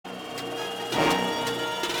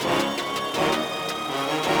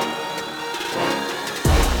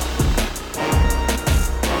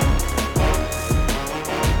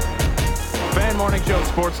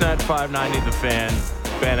Sportsnet 590, The Fan,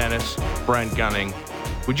 Ben Ennis, Brent Gunning.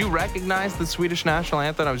 Would you recognize the Swedish national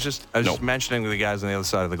anthem? I was just mentioning to the guys on the other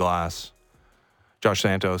side of the glass. Josh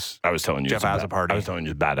Santos. I was telling you, Jeff Azaparty. I was telling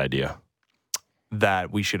you, it's a bad idea.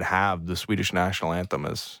 That we should have the Swedish national anthem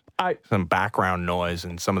as some background noise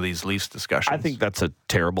in some of these Leafs discussions. I think that's a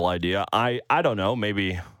terrible idea. I don't know.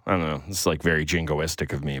 Maybe, I don't know. It's like very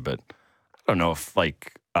jingoistic of me, but I don't know if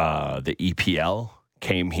like the EPL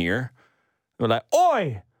came here. They're like,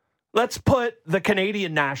 oi, let's put the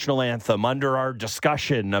Canadian national anthem under our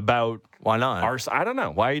discussion about why not? I don't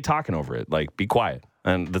know. Why are you talking over it? Like, be quiet.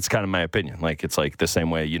 And that's kind of my opinion. Like, it's like the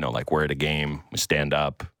same way, like we're at a game, we stand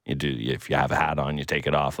up, you do, if you have a hat on, you take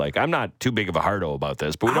it off. Like, I'm not too big of a hardo about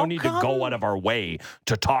this, but we don't need to go out of our way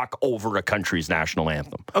to talk over a country's national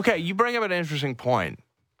anthem. Okay, you bring up an interesting point.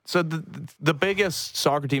 So the biggest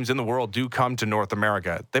soccer teams in the world do come to North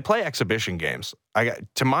America. They play exhibition games.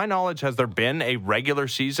 To my knowledge, has there been a regular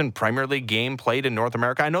season Premier League game played in North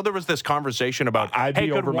America? I know there was this conversation about. I'd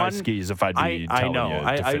be over my skis if I'd be telling you.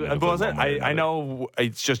 I know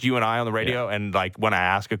it's just you and I on the radio, and like when I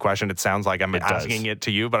ask a question, it sounds like I'm asking it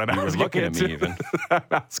to you, but I'm looking at me even. I'm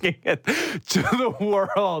asking it to the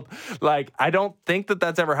world. Like, I don't think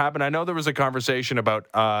that's ever happened. I know there was a conversation about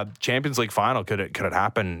Champions League final. Could it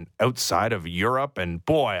happen outside of Europe? And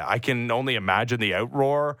boy, I can only imagine the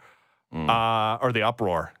outroar. Or the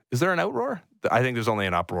uproar. Is there an outroar? I think there's only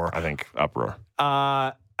an uproar. I think uproar.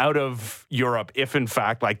 Out of Europe, if in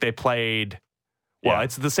fact, like they played. Well,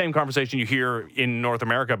 it's the same conversation you hear in North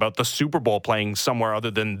America about the Super Bowl playing somewhere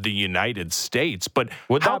other than the United States. But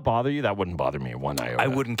would that bother you? That wouldn't bother me one iota. I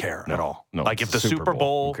wouldn't care at all. No, like if the Super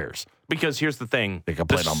Bowl, who cares? Because here's the thing: they could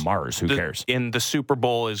play it on Mars. Who cares? In the Super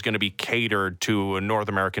Bowl is going to be catered to a North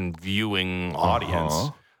American viewing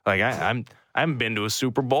audience. Like I haven't been to a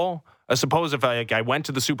Super Bowl. I suppose if I went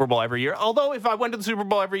to the Super Bowl every year, although if I went to the Super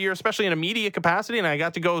Bowl every year, especially in a media capacity, and I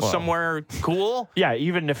got to go somewhere cool. Yeah,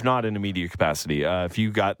 even if not in a media capacity, if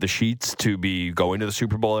you got the sheets to be going to the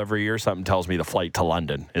Super Bowl every year, something tells me the flight to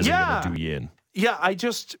London isn't going to do you in. Yeah,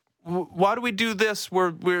 why do we do this?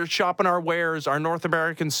 We're shopping our wares, our North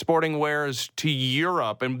American sporting wares to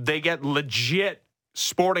Europe, and they get legit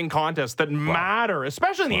sporting contests that matter,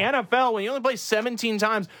 especially in the NFL when you only play 17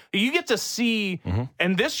 times. You get to see,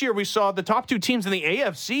 and this year we saw the top two teams in the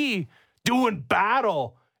AFC doing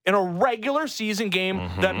battle in a regular season game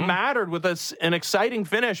that mattered with an exciting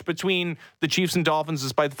finish between the Chiefs and Dolphins,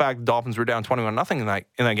 despite the fact the Dolphins were down 21-0 in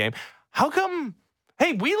that game. How come?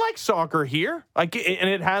 Hey, we like soccer here, and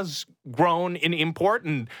it has grown in import.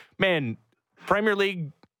 And man, Premier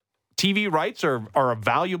League TV rights are a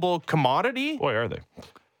valuable commodity. Boy, are they.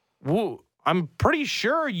 Woo, I'm pretty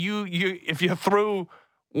sure you if you threw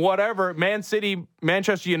whatever Man City,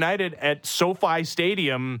 Manchester United at SoFi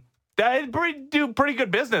Stadium, that'd do pretty good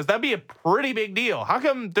business. That'd be a pretty big deal. How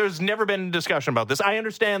come there's never been a discussion about this? I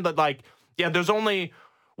understand that, there's only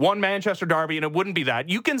one Manchester derby, and it wouldn't be that.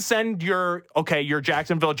 You can send your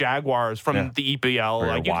Jacksonville Jaguars from the EPL.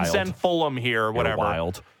 Like you can send Fulham here or whatever.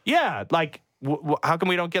 Wild. Yeah, how come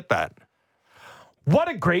we don't get that? What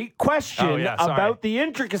a great question about the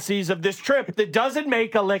intricacies of this trip that doesn't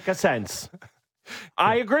make a lick of sense.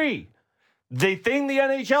 I agree. The thing the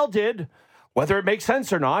NHL did, whether it makes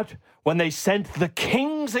sense or not, when they sent the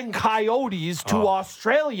Kings and Coyotes to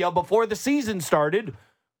Australia before the season started,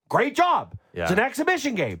 great job. Yeah. It's an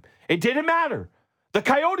exhibition game. It didn't matter. The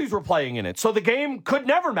Coyotes were playing in it, so the game could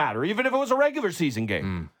never matter, even if it was a regular season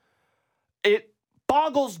game. It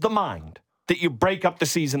boggles the mind that you break up the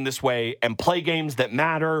season this way and play games that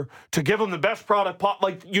matter to give them the best product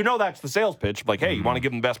that's the sales pitch. Like, hey, you want to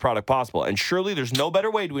give them the best product possible. And surely there's no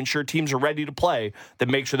better way to ensure teams are ready to play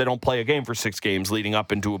than make sure they don't play a game for 6 games leading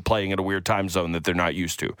up into playing at a weird time zone that they're not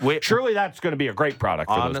used to. Surely that's going to be a great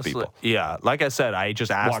product for those people. Yeah, like I said, I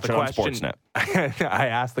just asked the question. I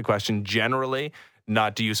asked the question generally,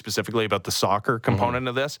 not to you specifically, about the soccer component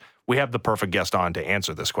of this. We have the perfect guest on to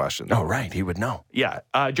answer this question. Oh, right. He would know. Yeah.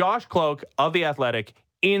 Josh Cloke of The Athletic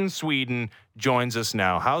in Sweden joins us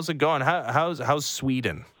now. How's it going? How's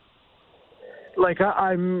Sweden?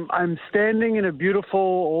 I'm standing in a beautiful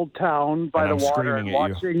old town by the water and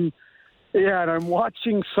watching. Yeah, and I'm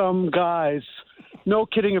watching some guys, no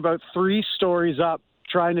kidding, about 3 stories up,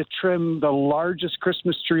 trying to trim the largest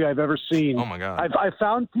Christmas tree I've ever seen. Oh my God! I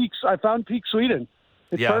found Peak Sweden.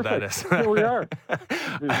 It's yeah, perfect. that is. Here we are.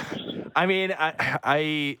 I mean,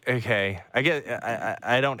 I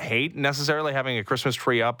don't hate necessarily having a Christmas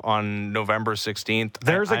tree up on November 16th.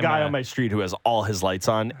 There's a guy on my street who has all his lights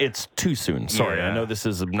on. It's too soon. Sorry, Yeah. I know this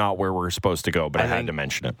is not where we're supposed to go, but I had to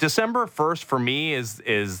mention it. December 1st for me is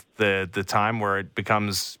the time where it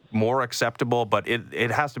becomes more acceptable, but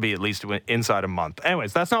it has to be at least inside a month.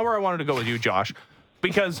 Anyways, that's not where I wanted to go with you, Josh.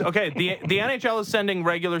 Because, okay, the NHL is sending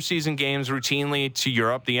regular season games routinely to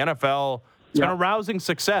Europe. The NFL has been a rousing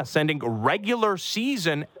success sending regular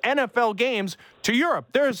season NFL games to Europe.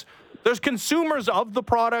 There's consumers of the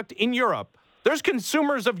product in Europe. There's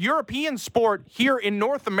consumers of European sport here in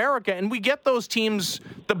North America, and we get those teams,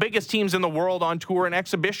 the biggest teams in the world, on tour and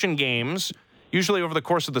exhibition games, usually over the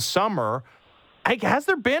course of the summer. Has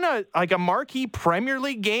there been a marquee Premier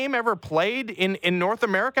League game ever played in North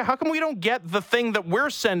America? How come we don't get the thing that we're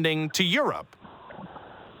sending to Europe?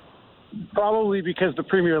 Probably because the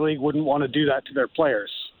Premier League wouldn't want to do that to their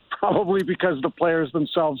players. Probably because the players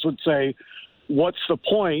themselves would say, what's the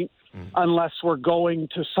point unless we're going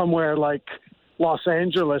to somewhere like Los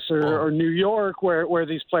Angeles or New York where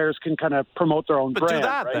these players can kind of promote their own brand. Do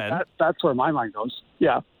that, right? then. That's where my mind goes.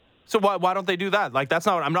 Yeah. So why don't they do that? Like, that's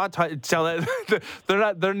not. I'm not telling.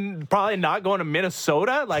 They're probably not going to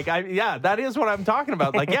Minnesota. Like, that is what I'm talking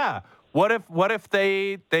about. Like, yeah. What if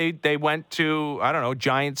they went to, I don't know,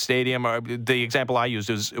 Giant Stadium, or the example I used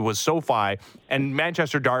was SoFi, and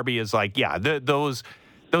Manchester Derby is like, those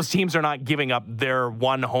teams are not giving up their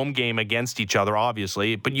one home game against each other,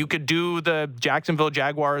 obviously, but you could do the Jacksonville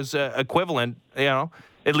Jaguars equivalent.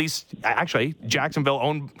 At least actually Jacksonville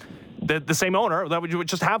owned. The same owner that would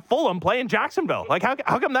just have Fulham play in Jacksonville. Like,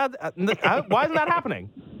 how come that? Why isn't that happening?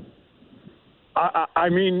 I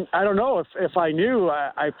mean, I don't know. If I knew,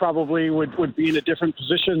 I probably would be in a different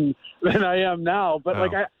position than I am now. But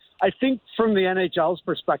I think from the NHL's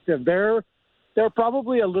perspective, they're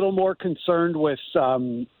probably a little more concerned with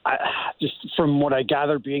just from what I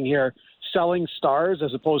gather being here, selling stars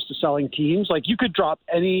as opposed to selling teams. Like, you could drop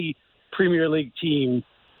any Premier League team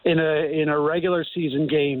in a regular season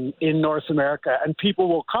game in North America, and people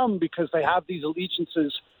will come because they have these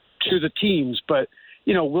allegiances to the teams. But,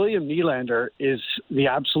 William Nylander is the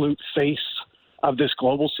absolute face of this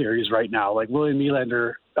global series right now. Like, William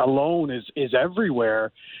Nylander alone is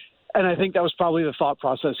everywhere. And I think that was probably the thought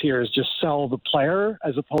process here, is just sell the player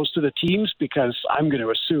as opposed to the teams, because I'm going to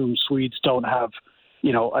assume Swedes don't have,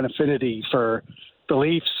 an affinity for the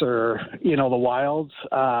Leafs or, the Wild.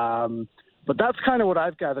 But that's kind of what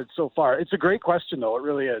I've gathered so far. It's a great question, though. It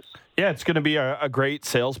really is. Yeah, it's going to be a great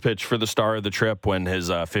sales pitch for the star of the trip when his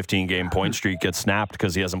 15-game point streak gets snapped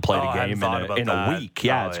because he hasn't played a game in a week.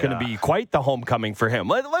 Yeah, it's going to be quite the homecoming for him.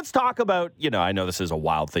 Let's talk about, I know this is a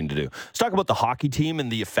wild thing to do. Let's talk about the hockey team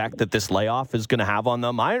and the effect that this layoff is going to have on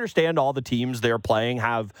them. I understand all the teams they're playing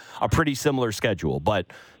have a pretty similar schedule, but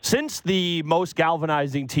since the most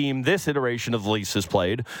galvanizing team this iteration of the Leafs has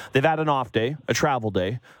played, they've had an off day, a travel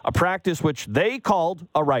day, a practice which they called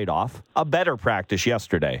a write-off, a better practice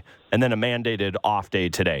yesterday, and then a mandated off day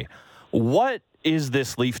today. What is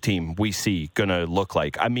this Leaf team we see going to look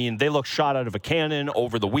like? I mean, they look shot out of a cannon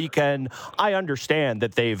over the weekend. I understand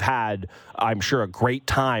that they've had, I'm sure, a great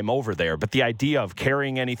time over there, but the idea of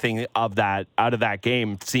carrying anything of that out of that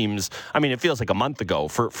game seems, it feels like a month ago,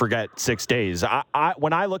 forget 6 days.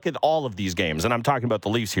 When I look at all of these games, and I'm talking about the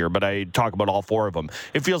Leafs here, but I talk about all four of them,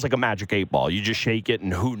 it feels like a magic 8 ball. You just shake it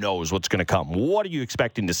and who knows what's going to come. What are you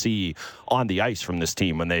expecting to see on the ice from this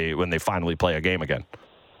team when they finally play a game again?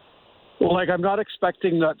 Well, I'm not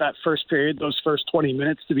expecting that first period, those first 20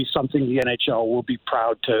 minutes, to be something the NHL will be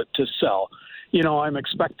proud to sell. I'm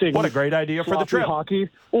expecting... What a great idea for the trip. Hockey.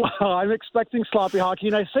 Well, I'm expecting sloppy hockey,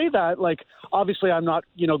 and I say that, obviously I'm not,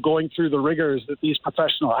 going through the rigors that these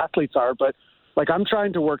professional athletes are, but, I'm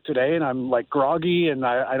trying to work today, and I'm, groggy, and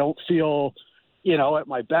I don't feel, at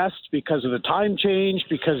my best because of the time change,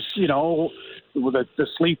 because, the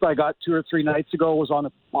sleep I got 2 or 3 nights ago was on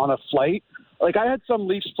a flight. I had some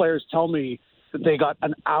Leafs players tell me that they got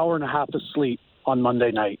an hour and a half of sleep on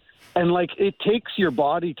Monday night. And, it takes your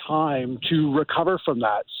body time to recover from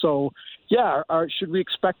that. So, yeah, should we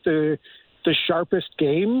expect the sharpest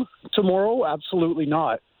game tomorrow? Absolutely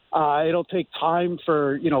not. It'll take time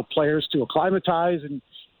for, players to acclimatize and,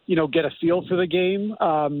 get a feel for the game.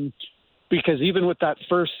 Because even with that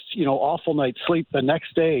first, awful night's sleep, the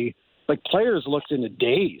next day, players looked in a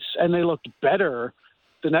daze, and they looked better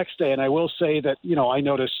the next day. And I will say that, I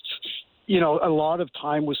noticed, a lot of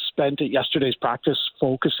time was spent at yesterday's practice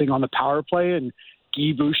focusing on the power play, and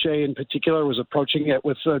Guy Boucher in particular was approaching it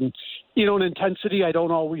with an intensity I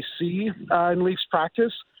don't always see in Leafs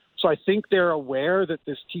practice. So I think they're aware that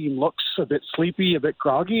this team looks a bit sleepy, a bit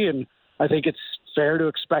groggy, and I think it's fair to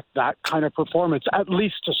expect that kind of performance, at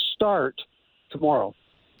least to start tomorrow.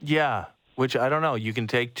 Yeah, which I don't know. You can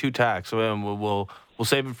take 2 tacks. We'll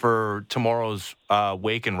save it for tomorrow's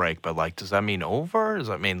wake and rake. But, like, does that mean over? Does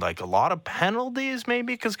that mean, like, a lot of penalties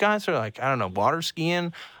maybe? Because guys are, like, I don't know, water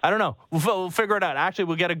skiing? I don't know. We'll figure it out. Actually,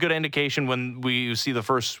 we'll get a good indication when we see the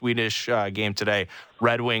first Swedish game today,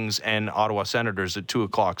 Red Wings and Ottawa Senators at 2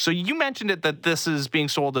 o'clock. So you mentioned it that this is being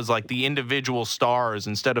sold as, like, the individual stars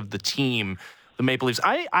instead of the team, the Maple Leafs.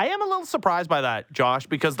 I am a little surprised by that, Josh,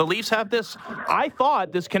 because the Leafs have this, I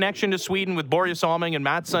thought, this connection to Sweden with Börje Salming and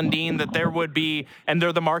Mats Sundin, that there would be, and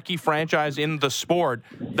they're the marquee franchise in the sport,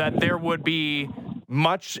 that there would be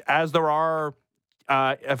much as there are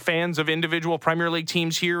fans of individual Premier League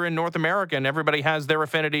teams here in North America, and everybody has their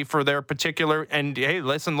affinity for their particular, and hey,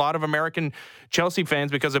 listen, a lot of American Chelsea fans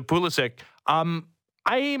because of Pulisic. I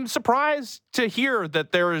am surprised to hear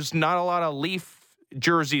that there is not a lot of Leaf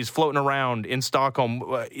jerseys floating around in Stockholm.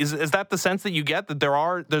 Is that the sense that you get, that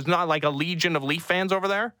there's not like a legion of Leaf fans over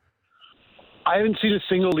there? I haven't seen a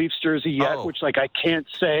single Leafs jersey yet, which, like, I can't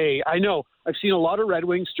say. I know I've seen a lot of Red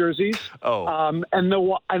Wings jerseys. And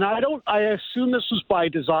I assume this was by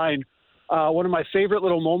design. One of my favorite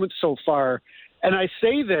little moments so far. And I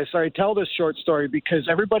tell this short story because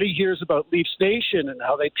everybody hears about Leafs Nation and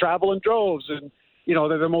how they travel in droves and, you know,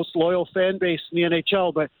 they're the most loyal fan base in the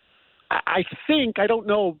NHL. But I don't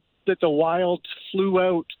know that the Wild flew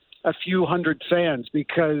out a few hundred fans,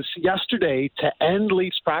 because yesterday, to end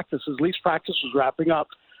Leafs practice, as Leafs practice was wrapping up,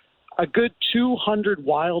 a good 200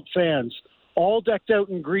 Wild fans, all decked out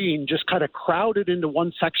in green, just kind of crowded into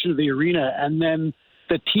one section of the arena. And then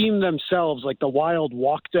the team themselves, like the Wild,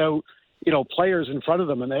 walked out, you know, players in front of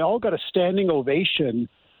them, and they all got a standing ovation,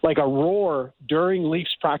 like a roar during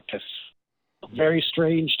Leafs practice. Very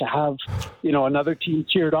strange to have, you know, another team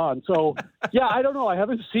cheered on. So, yeah, I don't know. I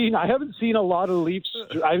haven't seen a lot of Leafs.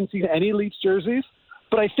 I haven't seen any Leafs jerseys.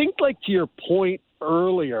 But I think, like, to your point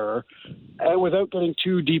earlier, without getting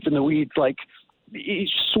too deep in the weeds, like,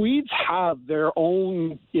 Swedes have their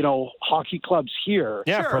own, you know, hockey clubs here.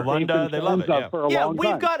 Yeah, for Frölunda, they love it. Yeah,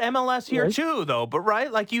 we've got MLS here too, though. But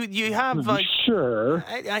right, like you have like sure.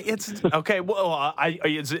 It's okay. Well,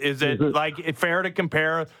 is it like fair to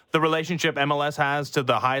compare the relationship MLS has to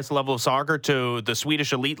the highest level of soccer to the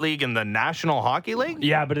Swedish Elite League and the National Hockey League?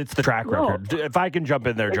 Yeah, but it's the track record. If I can jump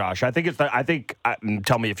in there, Josh, tell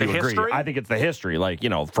me if you agree. I think it's the history. Like, you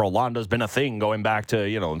know, Frölunda's been a thing going back to,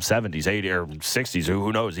 you know, 70s, 80s, or 60s.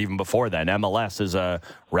 Who knows? Even before then, MLS is a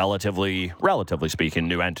relatively speaking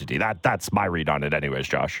new entity. That's my read on it, anyways,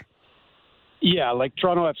 Josh. Yeah, like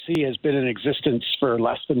Toronto FC has been in existence for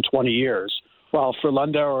less than 20 years. While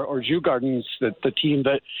Frölunda or Djurgården's the team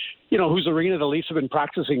that, you know, whose arena the Leafs have been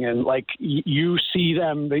practicing in, like, you see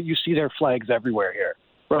their flags everywhere here,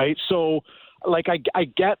 right? So, like, I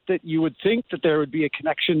get that you would think that there would be a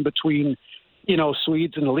connection between, you know,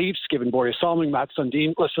 Swedes and the Leafs, given Börje Salming, Mats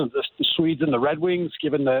Sundin. Listen, the Swedes and the Red Wings,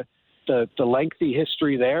 given the lengthy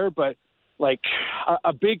history there. But, like,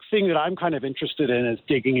 a big thing that I'm kind of interested in is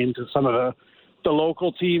digging into some of the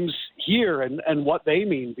local teams here and what they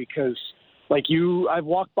mean, because, like, I've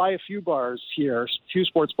walked by a few bars here, a few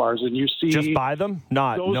sports bars, and you see... Just by them?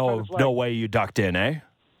 No way you ducked in, eh?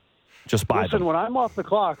 Just by them. Listen, when I'm off the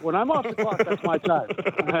clock, that's my time.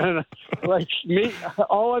 And, like, me,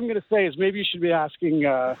 all I'm going to say is maybe you should be asking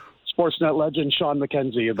Sportsnet legend Sean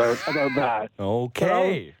McKenzie about that.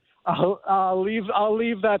 Okay. I'll leave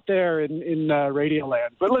that there in Radioland.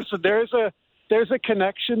 But listen, there's a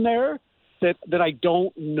connection there that I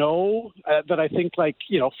don't know, that I think, like,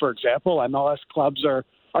 you know, for example, MLS clubs are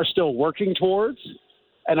still working towards.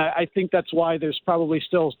 And I think that's why there's probably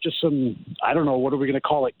still just some, I don't know, what are we going to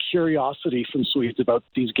call it, curiosity from Swedes about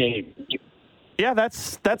these games. Yeah,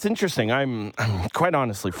 that's interesting. I'm quite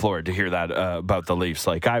honestly floored to hear that about the Leafs.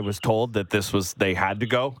 Like, I was told that they had to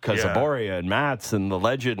go because of Börje and Mats and the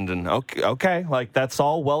legend. And okay, like, that's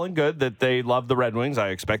all well and good that they love the Red Wings. I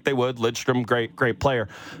expect they would. Lidstrom, great player.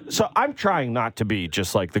 So I'm trying not to be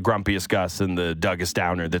just like the grumpiest Gus and the Douglas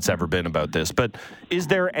Downer that's ever been about this. But is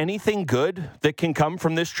there anything good that can come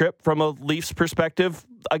from this trip from a Leafs perspective?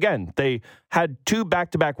 Again, they had 2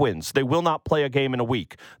 back-to-back wins. They will not play a game in a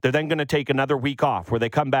week. They're then going to take another week off where they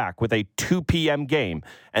come back with a 2 p.m. game,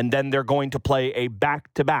 and then they're going to play a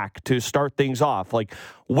back-to-back to start things off. Like,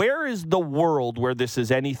 where is the world where this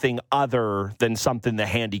is anything other than something that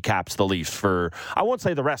handicaps the Leafs for, I won't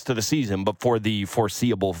say the rest of the season, but for the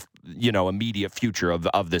foreseeable, you know, immediate future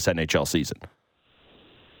of this NHL season?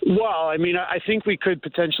 Well, I mean, I think we could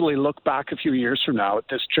potentially look back a few years from now at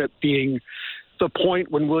this trip being the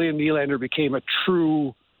point when William Nylander became a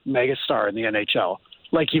true megastar in the NHL.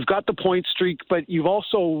 Like, you've got the point streak, but you've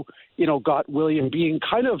also, got William being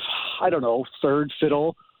kind of, third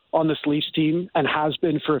fiddle on this Leafs team and has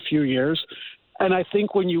been for a few years. And I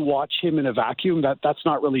think when you watch him in a vacuum, that's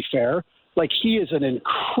not really fair. Like, he is an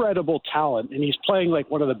incredible talent, and he's playing like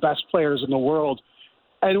one of the best players in the world.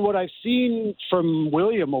 And what I've seen from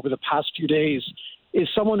William over the past few days is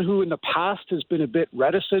someone who in the past has been a bit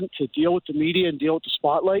reticent to deal with the media and deal with the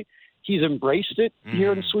spotlight. He's embraced it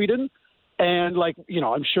here in Sweden. And,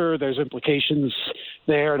 I'm sure there's implications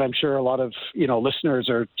there, and I'm sure a lot of, listeners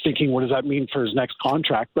are thinking, what does that mean for his next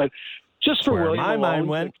contract? But just for William my mind alone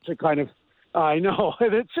went. to kind of, I know,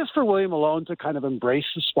 it's just for William alone to kind of embrace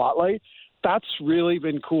the spotlight. That's really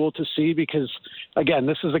been cool to see because, again,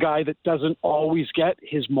 this is a guy that doesn't always get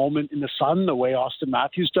his moment in the sun the way Auston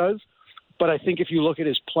Matthews does. But I think if you look at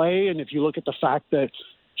his play and if you look at the fact that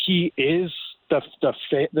he is the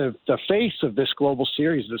face of this global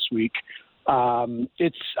series this week,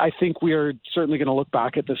 I think we are certainly going to look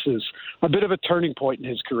back at this as a bit of a turning point in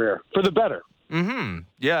his career for the better. Mm-hmm.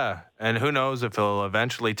 Yeah. And who knows if he'll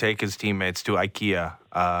eventually take his teammates to IKEA.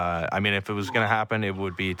 If it was going to happen, it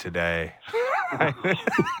would be today.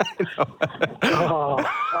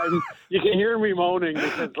 You can hear me moaning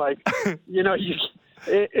because,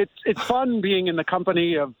 it's fun being in the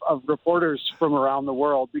company of reporters from around the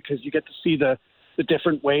world because you get to see the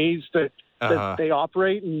different ways that they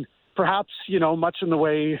operate. And perhaps, much in the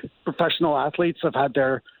way professional athletes have had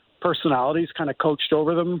their personalities kind of coached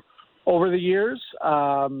over them over the years.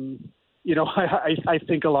 I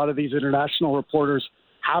think a lot of these international reporters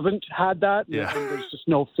haven't had that. Yeah. And there's just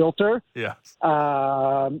no filter. Yes.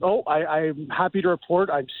 I'm happy to report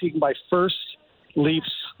I'm seeing my first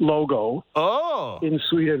Leafs logo in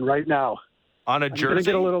Sweden right now. On a I'm jersey? going to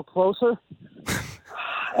get a little closer.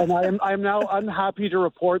 And I'm now unhappy to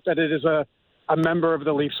report that it is a member of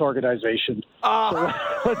the Leafs organization. So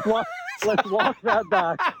let's walk that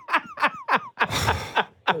back.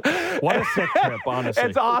 What a sick trip, honestly.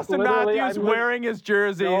 It's Auston Matthews wearing his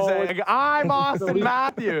jersey saying, I'm Auston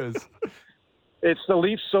Matthews. It's the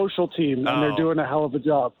Leafs social team, and they're doing a hell of a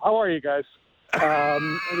job. How are you guys?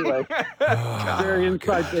 Anyway, very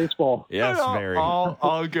inside baseball. Yes, very.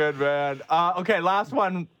 All good, man. Okay, last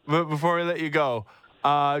one before we let you go.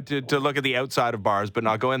 To look at the outside of bars, but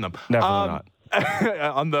not go in them. Definitely not.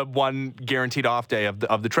 On the one guaranteed off day of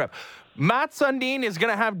the trip. Mats Sundin is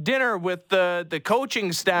going to have dinner with the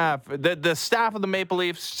coaching staff, the staff of the Maple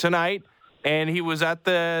Leafs tonight. And he was at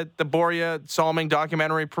the Borje Salming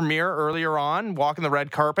documentary premiere earlier on, walking the red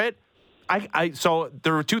carpet. So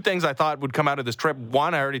there were two things I thought would come out of this trip.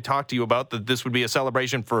 One, I already talked to you about that this would be a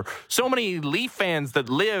celebration for so many Leaf fans that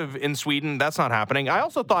live in Sweden. That's not happening. I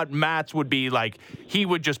also thought Mats would be he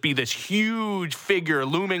would just be this huge figure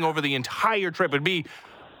looming over the entire trip.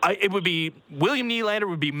 It would be William Nylander,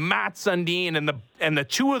 would be Mats Sundin, and the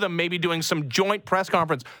two of them maybe doing some joint press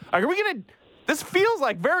conference. Are we going to? This feels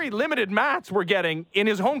like very limited Mats we're getting in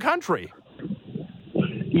his home country.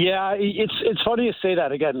 Yeah, it's funny to say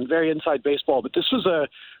that again, very inside baseball, but this was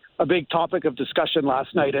a big topic of discussion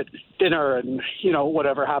last night at dinner and,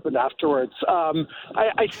 whatever happened afterwards.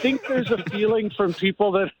 I think there's a feeling from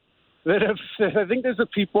people that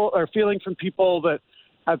feeling from people that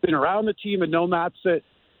have been around the team and know Mats that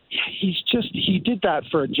he did that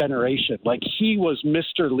for a generation. Like, he was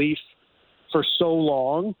Mr. Leaf for so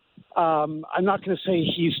long. I'm not going to say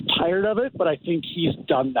he's tired of it, but I think he's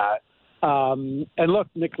done that. And look,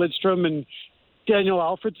 Nick Lidstrom and Daniel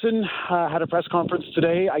Alfredsson had a press conference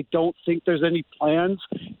today. I don't think there's any plans.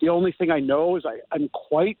 The only thing I know is I'm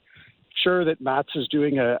quite sure that Mats is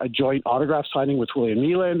doing a joint autograph signing with William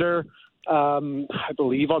Nylander, I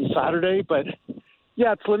believe on Saturday. But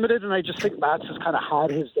yeah, it's limited, and I just think Mats has kind of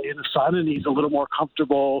had his day in the sun, and he's a little more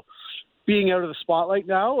comfortable being out of the spotlight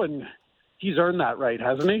now, and he's earned that right,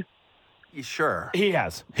 hasn't he? Sure. He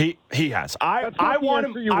has. He has. I want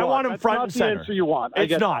him front and center. That's not the answer you want.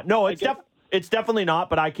 It's not. No, it's definitely not,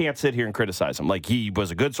 but I can't sit here and criticize him. Like, he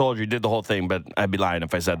was a good soldier, he did the whole thing, but I'd be lying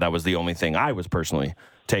if I said that was the only thing I was personally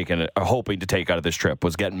hoping to take out of this trip,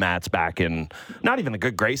 was getting Mats back in, not even the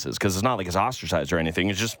good graces, because it's not like he's ostracized or anything.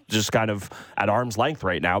 It's just kind of at arm's length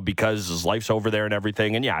right now because his life's over there and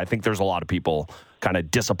everything. And yeah, I think there's a lot of people kind of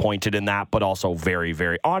disappointed in that, but also very,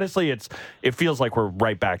 very, honestly, it feels like we're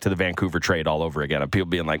right back to the Vancouver trade all over again, of people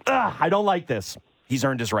being like, I don't like this. He's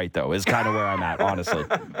earned his right, though, is kind of where I'm at, honestly.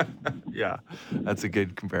 Yeah, that's a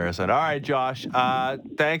good comparison. All right, Josh.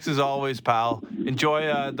 Thanks as always, pal.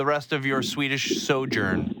 Enjoy the rest of your Swedish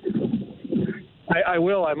sojourn. I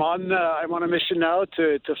will. I'm on a mission now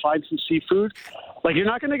to find some seafood. Like, you're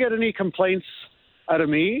not going to get any complaints out of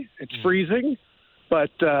me. It's freezing,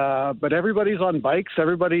 but everybody's on bikes.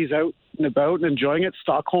 Everybody's out and about and enjoying it.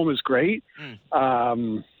 Stockholm is great,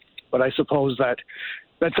 but I suppose that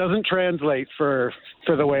doesn't translate for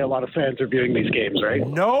the way a lot of fans are viewing these games, right?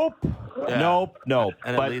 Nope. And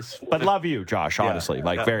But love you, Josh, honestly.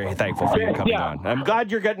 Very thankful for you coming on. I'm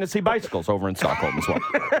glad you're getting to see bicycles over in Stockholm as well.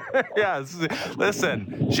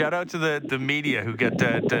 Listen, shout out to the media who get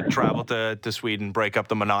to travel to Sweden, break up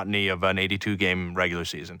the monotony of an 82-game regular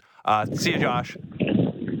season. See you, Josh.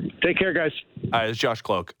 Take care, guys. It's Josh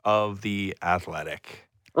Cloak of The Athletic.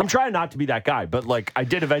 I'm trying not to be that guy, but I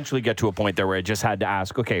did eventually get to a point there where I just had to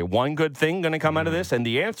ask, okay, one good thing going to come out of this? And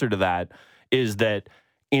the answer to that is that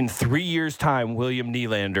in 3 years' time, William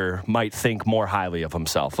Nylander might think more highly of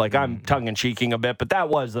himself. I'm tongue-in-cheeking a bit, but that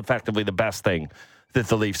was effectively the best thing that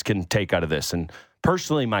the Leafs can take out of this. And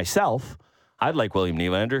personally, myself, I'd like William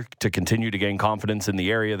Nylander to continue to gain confidence in the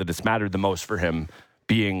area that it's mattered the most for him,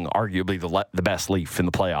 being arguably the best Leaf in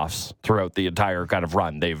the playoffs throughout the entire kind of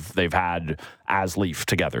run they've had as Leaf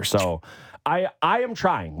together. So I am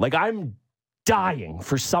trying. I'm dying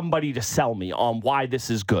for somebody to sell me on why this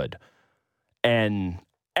is good. And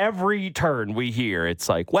every turn we hear, it's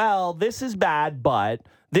well, this is bad, but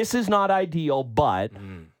this is not ideal, but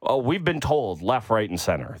we've been told left, right, and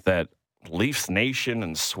center that Leafs Nation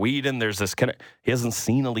and Sweden, there's this he hasn't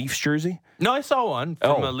seen a Leafs jersey? No, I saw one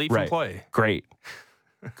from a Leaf employee. Great.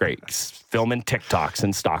 Filming TikToks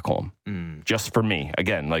in Stockholm. Just for me.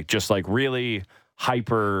 Again, really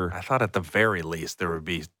hyper. I thought at the very least there would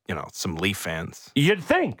be, some Leaf fans. You'd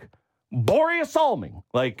think. Boreas Salming.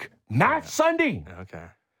 Matt Sundin. Okay.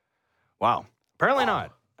 Wow. Apparently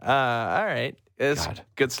not. All right. It's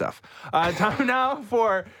good stuff. Time now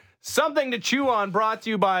for something to chew on, brought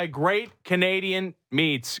to you by Great Canadian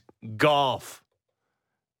Meats Golf.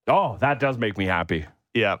 Oh, that does make me happy.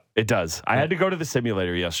 Yeah, it does. I had to go to the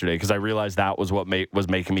simulator yesterday because I realized that was what was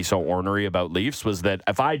making me so ornery about Leafs, was that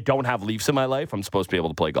if I don't have Leafs in my life, I'm supposed to be able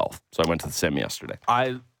to play golf. So I went to the sim yesterday.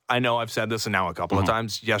 I know I've said this now a couple of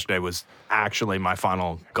times. Yesterday was actually my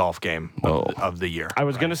final golf game of the year. I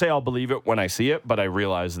was going to say I'll believe it when I see it, but I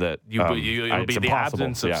realized that it'll be the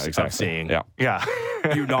absence of seeing. Yeah.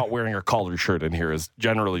 You not wearing a collared shirt in here is,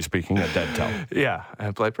 generally speaking, a dead tell. Yeah,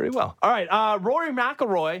 I played pretty well. All right, Rory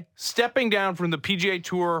McIlroy stepping down from the PGA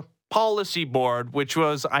Tour policy board, which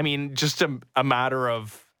was, just a matter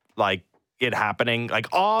of, it happening.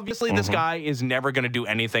 Obviously, this guy is never going to do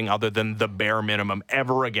anything other than the bare minimum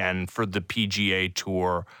ever again for the PGA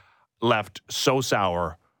Tour. Left so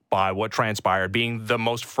sour by what transpired, being the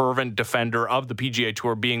most fervent defender of the PGA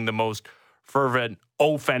Tour, being the most fervent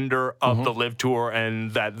offender of the LIV Tour, and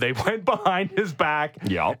that they went behind his back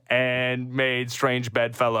and made strange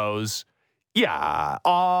bedfellows. Yeah,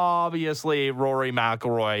 obviously, Rory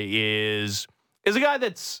McIlroy is a guy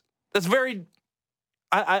that's very...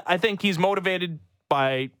 I think he's motivated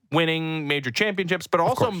by winning major championships, but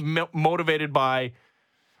also motivated by,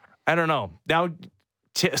 I don't know, now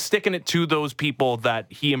sticking it to those people that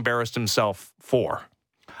he embarrassed himself for.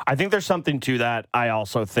 I think there's something to that. I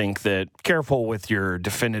also think that, careful with your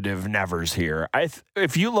definitive nevers here.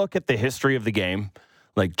 If you look at the history of the game,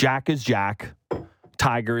 Jack is Jack,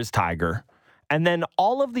 Tiger is Tiger. And then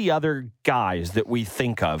all of the other guys that we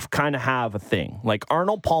think of kind of have a thing.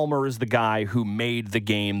 Arnold Palmer is the guy who made the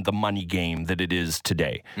game the money game that it is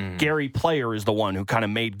today. Gary Player is the one who kind of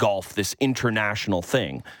made golf this international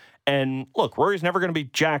thing. And look, Rory's never going to be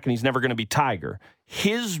Jack and he's never going to be Tiger.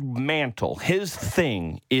 His mantle, his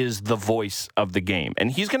thing is the voice of the game. And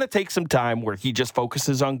he's going to take some time where he just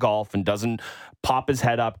focuses on golf and doesn't pop his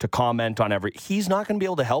head up to comment on he's not going to be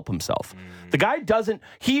able to help himself. The guy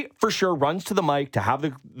he for sure runs to the mic to have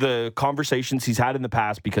the conversations he's had in the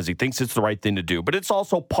past because he thinks it's the right thing to do, but it's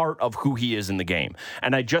also part of who he is in the game.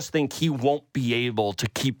 And I just think he won't be able to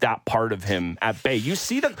keep that part of him at bay. You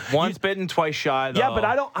see that once bitten, twice shy, though. Yeah, but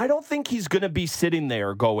I don't think he's going to be sitting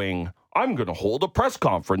there going, I'm going to hold a press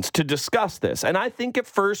conference to discuss this. And I think at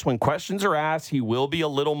first, when questions are asked, he will be a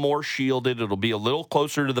little more shielded. It'll be a little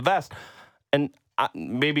closer to the vest. And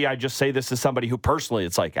maybe I just say this as somebody who personally,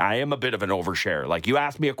 it's I am a bit of an overshare. You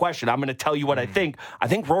ask me a question, I'm going to tell you what I think. I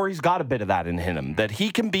think Rory's got a bit of that in him, that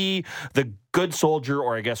he can be the good soldier,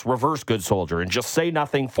 or I guess reverse good soldier, and just say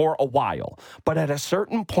nothing for a while. But at a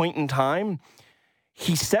certain point in time,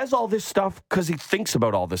 he says all this stuff because he thinks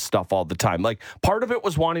about all this stuff all the time. Part of it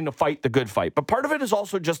was wanting to fight the good fight, but part of it is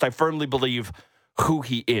also just, I firmly believe, who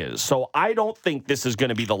he is. So I don't think this is going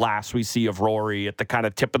to be the last we see of Rory at the kind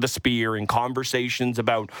of tip of the spear in conversations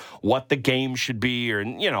about what the game should be, or,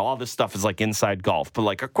 all this stuff is like inside golf, but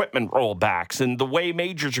like equipment rollbacks and the way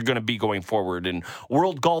majors are going to be going forward and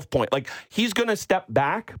World Golf Point. Like, he's going to step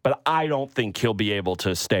back, but I don't think he'll be able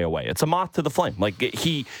to stay away. It's a moth to the flame. Like,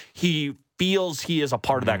 he feels he is a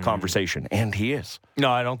part of that conversation, and he is. No,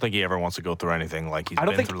 I don't think he ever wants to go through anything like he's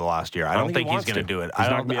been through the last year. I don't think he's going to do it.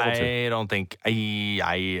 I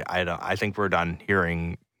think we're done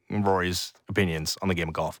hearing Rory's opinions on the game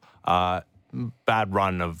of golf. Bad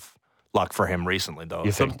run of luck for him recently, though.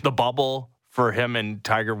 The bubble for him and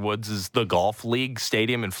Tiger Woods is the golf league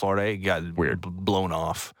stadium in Florida. It got blown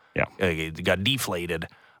off. Yeah, it got deflated.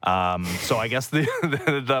 So I guess the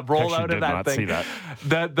rollout of that thing,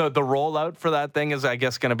 the rollout for that thing is, I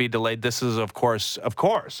guess, going to be delayed. This is, of course,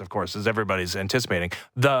 as everybody's anticipating,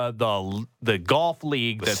 the golf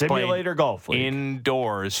league, that's simulator golf league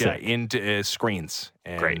indoors, into screens.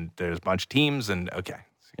 And great. There's a bunch of teams, and okay.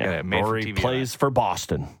 Yeah, Rory plays for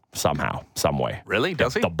Boston somehow, some way. Really?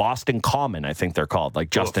 Does he? The Boston Common, I think they're called. Like,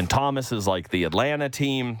 Justin Thomas is like the Atlanta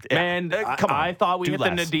team. Man, come on. I thought we hit the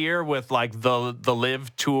nadir with like the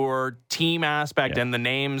Live Tour team aspect and the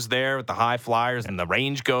names there with the high flyers and the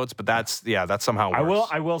range goats, but that's somehow worse.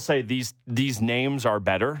 I will say these names are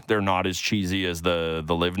better. They're not as cheesy as the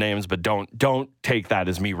Live names, but don't take that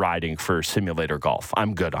as me riding for simulator golf.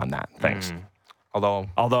 I'm good on that. Thanks. Although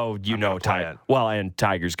and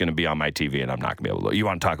Tiger's going to be on my TV, and I'm not going to be able to. You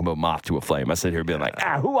want to talk about moth to a flame? I sit here being like,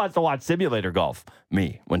 who wants to watch simulator golf?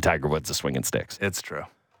 Me, when Tiger Woods is swinging sticks. It's true.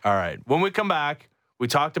 All right. When we come back, we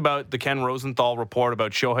talked about the Ken Rosenthal report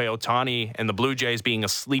about Shohei Ohtani and the Blue Jays being a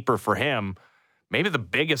sleeper for him. Maybe the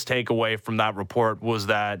biggest takeaway from that report was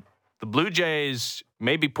that the Blue Jays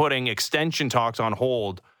may be putting extension talks on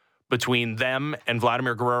hold between them and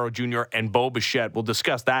Vladimir Guerrero Jr. and Bo Bichette. We'll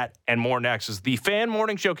discuss that and more next as the Fan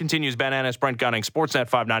Morning Show continues. Ben Ennis, Brent Gunning, Sportsnet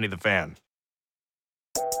 590 The Fan.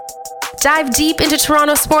 Dive deep into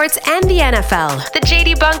Toronto sports and the NFL. The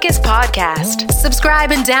JD Bunkus Podcast.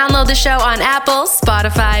 Subscribe and download the show on Apple,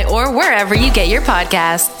 Spotify, or wherever you get your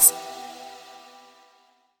podcasts.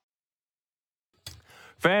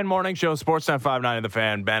 Fan Morning Show, Sportsnet 590 The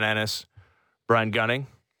Fan. Ben Ennis, Brent Gunning.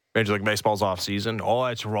 Major League Baseball's off season. Oh,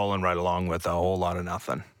 it's rolling right along with a whole lot of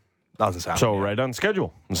nothing. Nothing's happening. So right on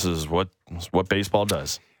schedule. This is what baseball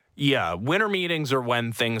does. Yeah, winter meetings are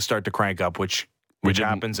when things start to crank up, which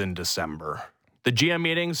happens in December. The GM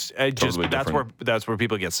meetings, that's where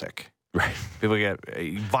people get sick. Right, people get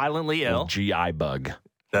violently ill. GI bug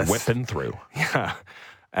whipping through. Yeah,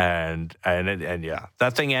 and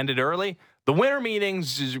that thing ended early. The winter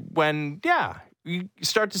meetings is when you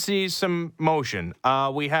start to see some motion.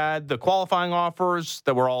 We had the qualifying offers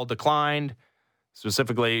that were all declined,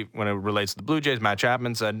 specifically when it relates to the Blue Jays. Matt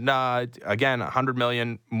Chapman said, again, $100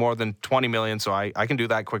 million, more than $20 million, so I can do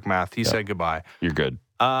that quick math. He said goodbye. You're good.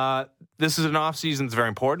 This is an offseason that's very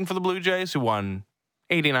important for the Blue Jays, who won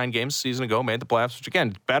 89 games a season ago, made the playoffs, which,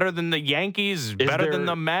 again, better than the Yankees, better than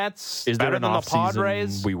the Mets, better than the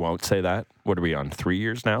Padres. We won't say that. What are we on, 3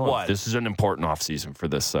 years now? What? This is an important offseason for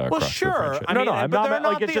this sure. franchise. I'm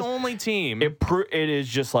not the only team. It is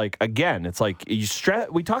just like, again, it's like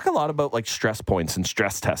we talk a lot about like stress points and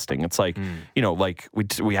stress testing. It's like, like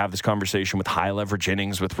we have this conversation with high leverage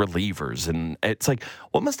innings with relievers. And it's like,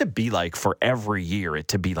 what must it be like for every year it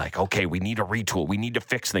to be like, okay, we need to retool. We need to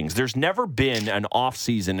fix things. There's never been an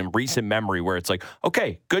offseason in recent memory where it's like,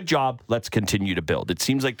 okay, good job. Let's continue to build. It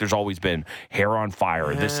seems like there's always been hair on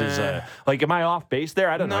fire. This is like, am I off base there?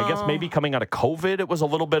 I don't know. I guess maybe coming out of COVID, it was a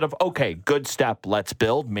little bit of, okay, good step, let's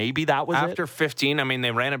build. Maybe that was after 15. I mean,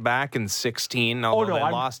 they ran it back in 16. Although they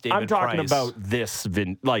lost David Price. I'm talking about this,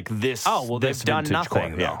 this. Oh, well, they've done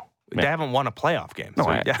nothing, though. Yeah. They haven't won a playoff game. No,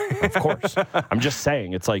 of course. I'm just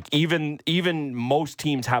saying, it's like even most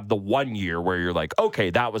teams have the 1 year where you're like, okay,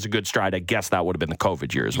 that was a good stride. I guess that would have been the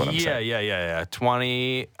COVID year is what I'm saying. Yeah.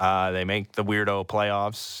 20, they make the weirdo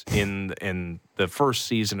playoffs in the first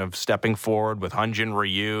season of stepping forward with Hyun-Jin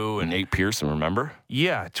Ryu and Nate Pearson, remember?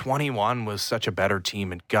 Yeah, 21 was such a better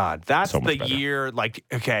team. And God, that's so the better year. Like,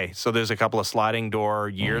 okay, so there's a couple of sliding door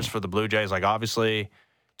years for the Blue Jays. Like, obviously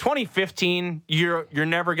 2015, you're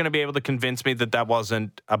never going to be able to convince me that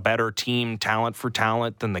wasn't a better team, talent for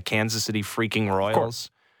talent, than the Kansas City freaking Royals.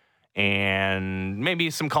 And maybe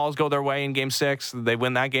some calls go their way in Game 6. They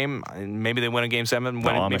win that game. Maybe they win a Game 7.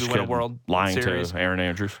 Maybe win a World Series. To Aaron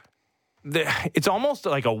Andrews. It's almost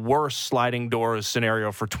like a worse sliding doors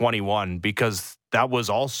scenario for 21 because that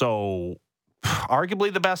was also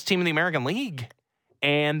arguably the best team in the American League.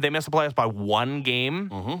 And they missed the playoffs by one game.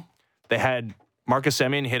 Mm-hmm. They had Marcus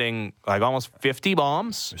Semien hitting like almost 50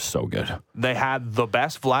 bombs. So good. They had the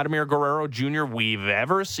best Vladimir Guerrero Jr. we've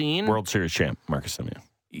ever seen. World Series champ, Marcus Semien.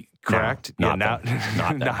 Correct. No, not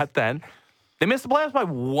then. They missed the playoffs by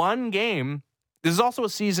one game. This is also a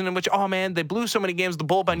season in which, oh man, they blew so many games. The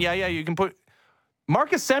bullpen, yeah, you can put.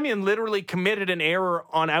 Marcus Semien literally committed an error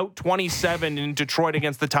on out 27 in Detroit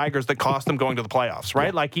against the Tigers that cost them going to the playoffs,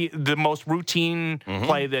 right? Like the most routine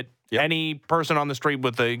play that any person on the street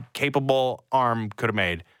with a capable arm could have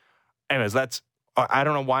made. Anyways, I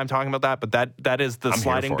don't know why I'm talking about that, but that is the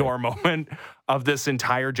sliding door moment of this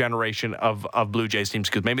entire generation of Blue Jays teams,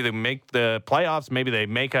 because maybe they make the playoffs, maybe they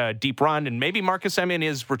make a deep run, and maybe Marcus Semien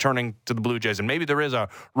is returning to the Blue Jays, and maybe there is a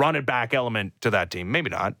run it back element to that team. Maybe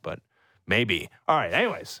not, but maybe. All right,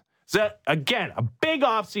 anyways. So, again, a big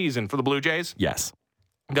offseason for the Blue Jays. Yes.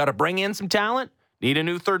 Got to bring in some talent. Need a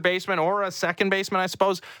new third baseman or a second baseman, I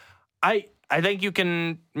suppose. I think you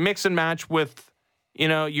can mix and match with,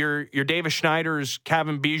 your Davis Schneiders,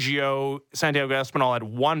 Kevin Biggio, Santiago Espinal at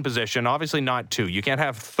one position. Obviously not two. You can't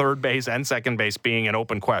have third base and second base being an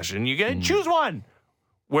open question. You got to choose one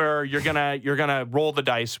where you're gonna roll the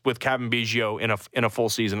dice with Kevin Biggio in a full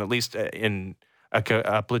season, at least in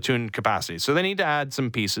a platoon capacity. So they need to add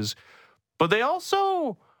some pieces, but they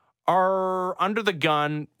also are under the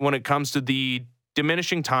gun when it comes to the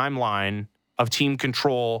diminishing timeline of team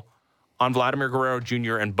control on Vladimir Guerrero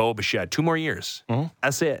Jr. and Bo Bichette. 2 more years. Mm-hmm.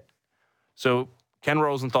 That's it. So Ken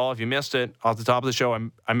Rosenthal, if you missed it, off the top of the show,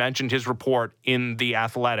 I mentioned his report in The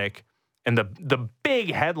Athletic, and the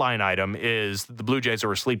big headline item is the Blue Jays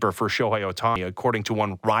are a sleeper for Shohei Ohtani, according to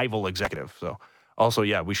one rival executive. So also,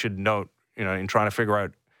 yeah, we should note, in trying to figure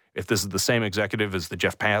out if this is the same executive as the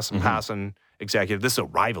Jeff Passan executive. This is a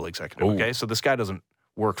rival executive, okay? So this guy doesn't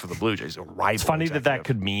work for the Blue Jays. A rival. It's funny executive. that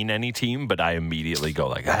could mean any team, but I immediately go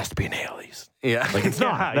like, it has to be an AL East. Yeah. Like it's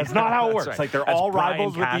not. That's not how it works. Right. Like they're That's all Brian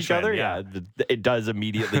rivals with each other. Yeah. It does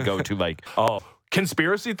immediately go to like,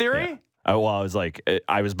 conspiracy theory? Yeah. I was like,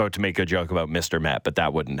 I was about to make a joke about Mr. Met, but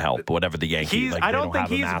that wouldn't help. Whatever the Yankees, I don't think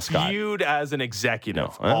he's viewed as an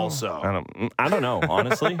executive. No. Also, I don't know.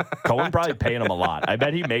 Honestly, Cohen probably paying him a lot. I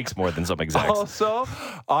bet he makes more than some execs. Also,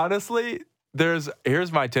 honestly,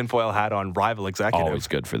 here's my tinfoil hat on rival executive. Always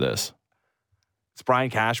good for this. It's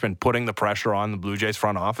Brian Cashman putting the pressure on the Blue Jays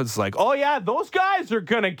front office. It's like, oh yeah, those guys are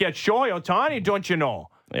gonna get Shohei Ohtani, don't you know?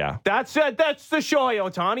 Yeah. That's it. That's the Shohei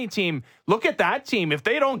Ohtani team. Look at that team. If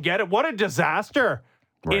they don't get it, what a disaster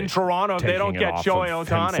in Toronto if they don't get Shohei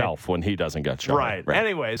Ohtani. Himself when he doesn't get Shohei. Right.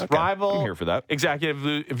 Anyways, okay. rival I'm here for that.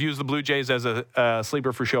 executive views the Blue Jays as a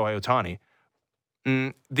sleeper for Shohei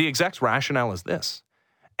Ohtani. The exec's rationale is this.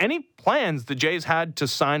 Any plans the Jays had to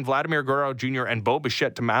sign Vladimir Guerrero Jr. and Bo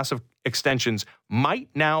Bichette to massive extensions might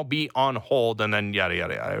now be on hold, and then yada,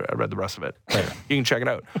 yada. I read the rest of it. You can check it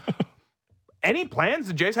out. Any plans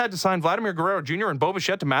the Jays had to sign Vladimir Guerrero Jr. and Bo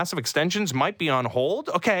Bichette to massive extensions might be on hold?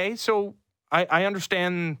 Okay, so I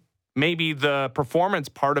understand maybe the performance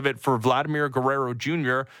part of it for Vladimir Guerrero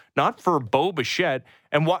Jr., not for Bo Bichette.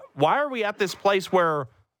 And why are we at this place where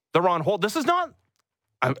they're on hold? This is not,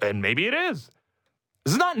 and maybe it is.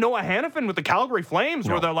 This is not Noah Hannafin with the Calgary Flames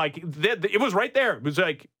where they're like, it was right there. It was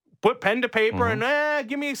like, put pen to paper and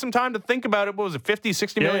give me some time to think about it. What was it,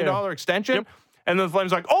 $50-60 million extension? Yep. And then the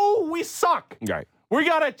Flames are like, oh, we suck. Right. We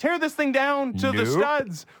got to tear this thing down to the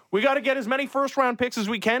studs. We got to get as many first-round picks as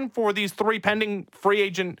we can for these 3 pending free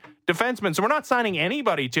agent defensemen. So we're not signing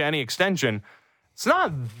anybody to any extension. It's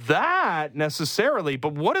not that necessarily,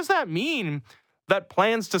 but what does that mean that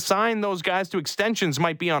plans to sign those guys to extensions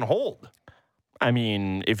might be on hold? I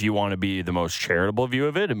mean, if you want to be the most charitable view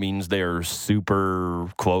of it, it means they're super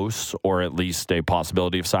close, or at least a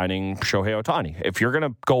possibility of signing Shohei Ohtani. If you're going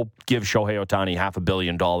to go give Shohei Ohtani $500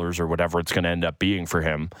 million or whatever it's going to end up being for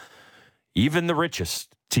him, even the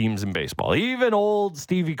richest teams in baseball, even old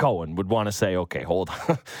Stevie Cohen would want to say, okay, hold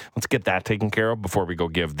on, let's get that taken care of before we go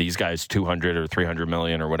give these guys $200 or $300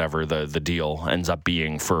 million or whatever the deal ends up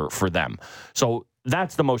being for them. So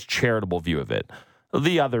that's the most charitable view of it.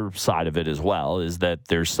 The other side of it as well is that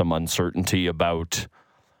there's some uncertainty about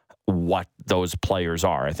what those players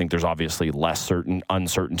are. I think there's obviously less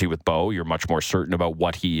uncertainty with Bo. You're much more certain about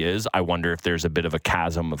what he is. I wonder if there's a bit of a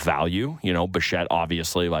chasm of value. Bichette,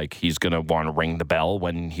 obviously, like he's going to want to ring the bell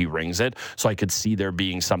when he rings it. So I could see there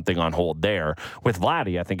being something on hold there. With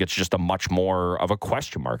Vladdy, I think it's just a much more of a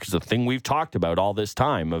question mark. It's the thing we've talked about all this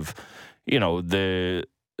time of,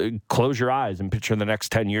 close your eyes and picture the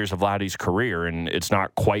next 10 years of Vladdy's career, and it's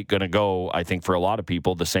not quite going to go, I think, for a lot of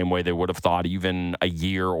people, the same way they would have thought even a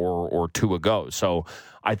year or 2 ago. So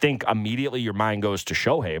I think immediately your mind goes to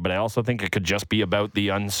Shohei, but I also think it could just be about the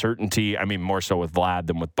uncertainty. I mean, more so with Vlad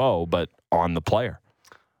than with Bo, but on the player.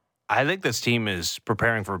 I think this team is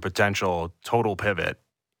preparing for a potential total pivot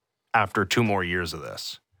after 2 more years of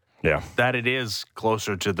this. Yeah. That it is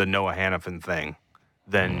closer to the Noah Hannafin thing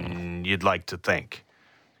than you'd like to think.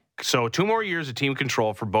 So 2 more years of team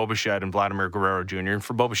control for Bo Bichette and Vladimir Guerrero Jr. And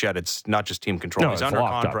for Bo Bichette, it's not just team control. No, he's it's under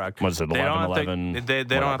locked contract. Up. Was it 11? They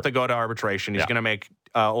don't have to go to arbitration. He's going to make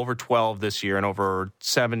over 12 this year and over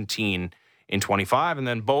 17 in 25. And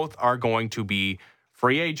then both are going to be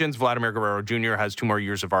free agents. Vladimir Guerrero Jr. has 2 more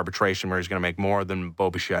years of arbitration where he's going to make more than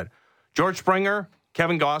Bo Bichette. George Springer,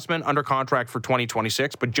 Kevin Gausman under contract for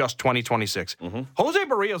 2026, but just 2026. Mm-hmm. Jose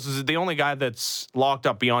Barrios is the only guy that's locked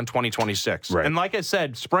up beyond 2026. Right. And like I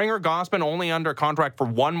said, Springer, Gausman only under contract for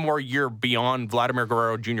 1 more year beyond Vladimir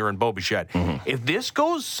Guerrero Jr. and Bo Bichette. Mm-hmm. If this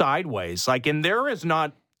goes sideways, and there is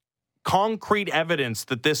not concrete evidence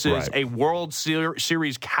that this is a World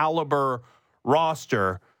Series caliber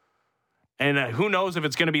roster, and who knows if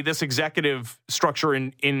it's going to be this executive structure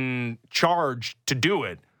in charge to do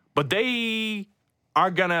it, but they are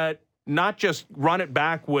going to not just run it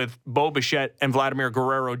back with Bo Bichette and Vladimir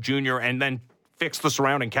Guerrero Jr. and then fix the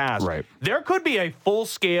surrounding cast. Right. There could be a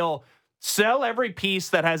full-scale sell every piece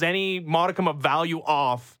that has any modicum of value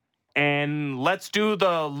off, and let's do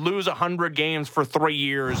the lose 100 games for 3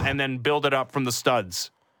 years and then build it up from the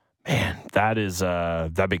studs. Man,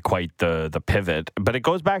 that'd be quite the pivot. But it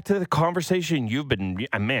goes back to the conversation you've been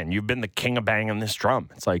the king of banging this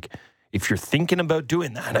drum. It's like, if you're thinking about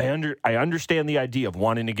doing that, I understand the idea of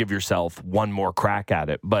wanting to give yourself one more crack at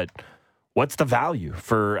it, but what's the value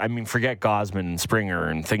forget Gausman and Springer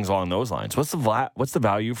and things along those lines. What's the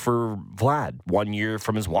value for Vlad 1 year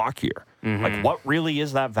from his walk year? Mm-hmm. Like, what really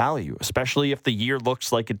is that value, especially if the year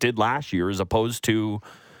looks like it did last year as opposed to,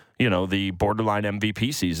 the borderline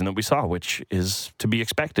MVP season that we saw, which is to be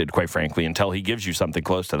expected, quite frankly. Until he gives you something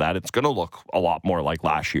close to that, it's going to look a lot more like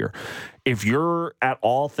last year. If you're at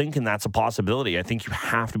all thinking that's a possibility, I think you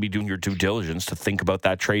have to be doing your due diligence to think about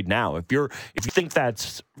that trade now. If you think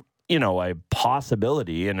that's, a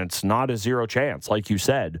possibility and it's not a zero chance, like you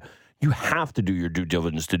said, you have to do your due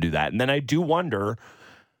diligence to do that. And then I do wonder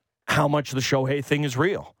how much the Shohei thing is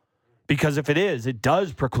real. Because if it is, it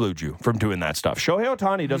does preclude you from doing that stuff. Shohei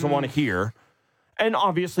Ohtani doesn't want to hear, and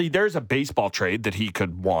obviously there's a baseball trade that he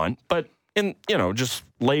could want, but in, just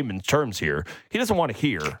layman's terms here, he doesn't want to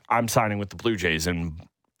hear, I'm signing with the Blue Jays and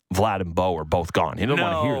Vlad and Bo are both gone. He doesn't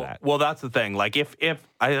want to hear that. Well, that's the thing. If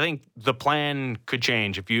I think the plan could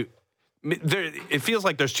change, it feels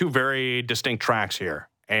like there's 2 very distinct tracks here.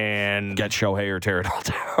 And get Shohei or tear it all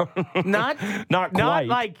down. not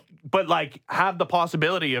quite. But have the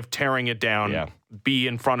possibility of tearing it down be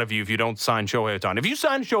in front of you if you don't sign Shohei Ohtani. If you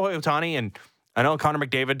sign Shohei Ohtani, and I know Connor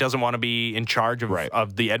McDavid doesn't want to be in charge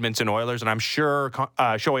of the Edmonton Oilers, and I'm sure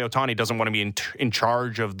Shohei Ohtani doesn't want to be in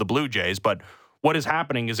charge of the Blue Jays, but what is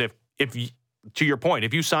happening is if to your point,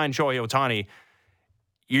 if you sign Shohei Ohtani,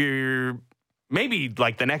 you're maybe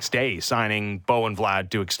the next day signing Bo and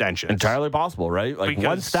Vlad to extensions. Entirely possible, right?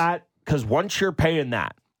 Because once you're paying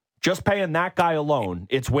that, just paying that guy alone,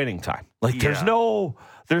 it's winning time. There's no,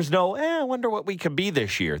 I wonder what we could be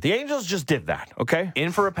this year. The Angels just did that, okay?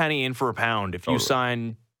 In for a penny, in for a pound if you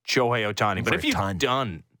sign Shohei Ohtani. But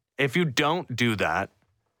if you don't do that,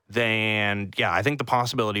 then, I think the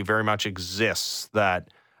possibility very much exists that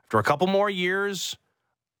after a couple more years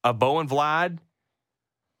of Bo and Vlad,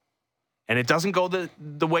 and it doesn't go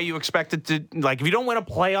the way you expect it to, if you don't win a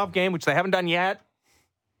playoff game, which they haven't done yet.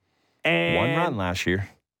 And 1 run last year.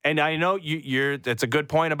 And I know it's a good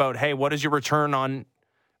point about, hey, what is your return on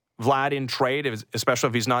Vlad in trade, especially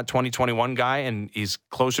if he's not 2021 guy and he's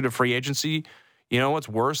closer to free agency? You know what's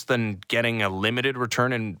worse than getting a limited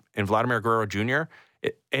return in Vladimir Guerrero Jr.?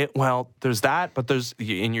 There's that, but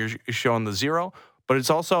and you're showing the zero. But it's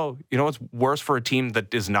also, what's worse for a team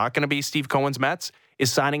that is not going to be Steve Cohen's Mets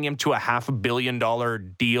is signing him to a $500 million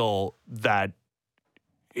deal that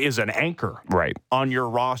is an anchor on your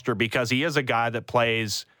roster because he is a guy that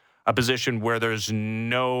plays a position where there's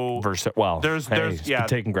no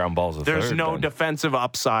taking ground balls. There's no defensive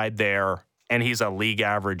upside there, and he's a league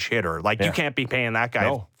average hitter. You can't be paying that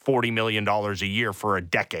guy $40 million a year for a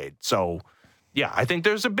decade. So, I think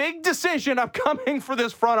there's a big decision upcoming for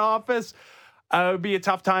this front office. It would be a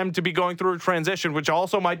tough time to be going through a transition, which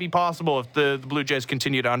also might be possible if the Blue Jays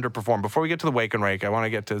continue to underperform. Before we get to the Wake and Rake, I want to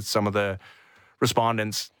get to some of the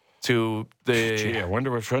respondents to the... I wonder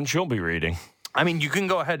which one she'll be reading. I mean, you can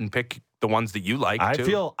go ahead and pick the ones that you like. I too.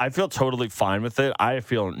 feel totally fine with it. I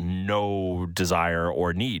feel no desire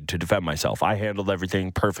or need to defend myself. I handled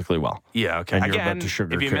everything perfectly well. Yeah, okay. And you're Again, about to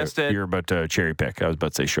sugarcoat. if you missed it, you're about to cherry pick. I was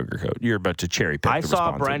about to say sugarcoat. You're about to cherry pick. I the saw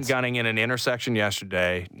responses. Brent Gunning in an intersection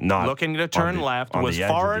yesterday, Not looking to turn left. on Was the edge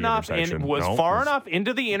far of the enough intersection. enough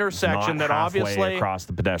into the intersection Not that halfway obviously across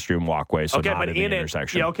the pedestrian walkway. So okay, not but in the in it,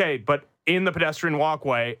 intersection. yeah, okay, but in the pedestrian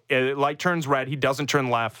walkway, light turns red. He doesn't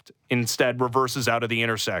turn left. Instead, reverses out of the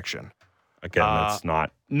intersection. Again, that's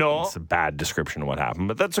not. No, it's a bad description of what happened,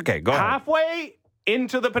 but that's okay. Go ahead. halfway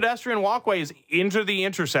into the pedestrian walkway is into the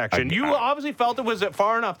intersection. You obviously felt it was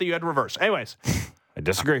far enough that you had to reverse. Anyways, I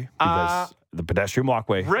disagree because the pedestrian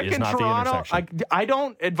walkway Rick is in not Toronto, the intersection. I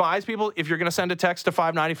don't advise people, if you're going to send a text to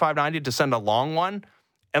 590 to send a long one,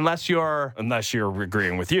 unless you're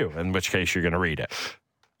agreeing with you, in which case you're going to read it.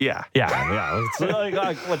 Yeah.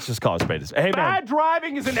 Let's just call it spade. Hey, man. Bad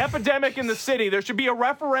driving is an epidemic in the city. There should be a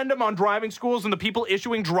referendum on driving schools and the people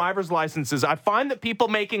issuing driver's licenses. I find that people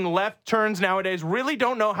making left turns nowadays really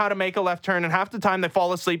don't know how to make a left turn, and half the time they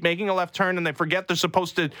fall asleep making a left turn and they forget they're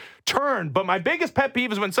supposed to turn. But my biggest pet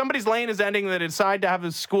peeve is when somebody's lane is ending and they decide to have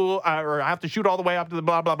a school or have to shoot all the way up to the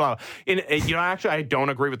blah, blah, blah. Actually, I don't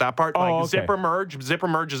agree with that part. Okay. Zipper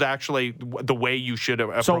merge is actually the way you should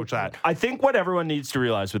approach that. I think what everyone needs to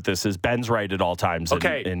realize with this is Ben's right at all times,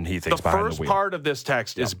 and he thinks behind the wheel. The first part of this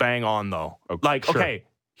text is bang on, though. Okay,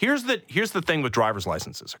 here's the thing with driver's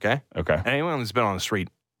licenses, okay? Okay. Anyone who's been on the street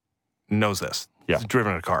knows this. Yeah. Who's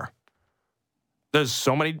driven a car. There's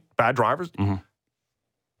so many bad drivers. Mm-hmm.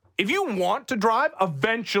 If you want to drive,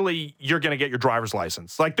 eventually you're going to get your driver's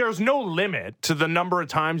license. Like, there's no limit to the number of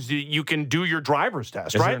times you can do your driver's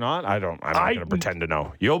test, right? Is there not? I'm not going to pretend to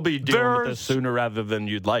know. You'll be dealing with this sooner rather than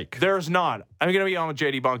you'd like. There's not. I'm going to be on with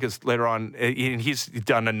JD Bunkus later on. He's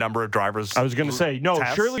done a number of drivers. I was going to say, no,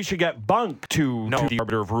 tests. Surely you should get Bunk to the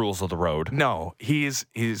arbiter of rules of the road. No, he has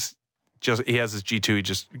his G2. He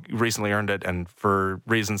just recently earned it, and for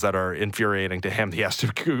reasons that are infuriating to him, he has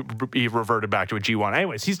to be reverted back to a G1.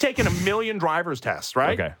 Anyways, he's taken 1 million driver's tests,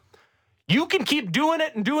 right? Okay. You can keep doing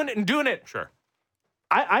it and doing it and doing it. Sure.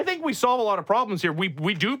 I think we solve a lot of problems here.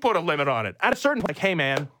 We do put a limit on it. At a certain point, like, hey,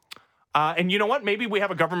 man, and you know what? Maybe we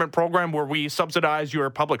have a government program where we subsidize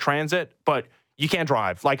your public transit, but you can't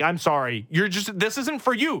drive. Like, I'm sorry. This isn't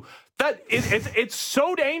for you. It's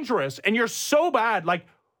so dangerous, and you're so bad. Like,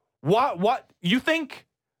 what you think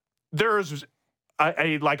there's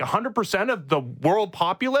like 100% of the world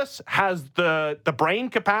populace has the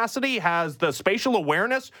brain capacity, has the spatial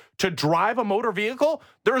awareness to drive a motor vehicle?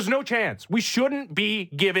 There is no chance. We shouldn't be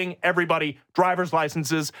giving everybody driver's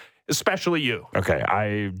licenses, especially you. Okay,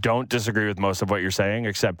 I don't disagree with most of what you're saying,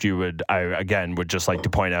 except I would just like to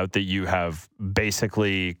point out that you have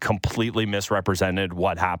basically completely misrepresented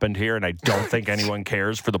what happened here, and I don't think anyone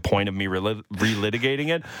cares for the point of me relitigating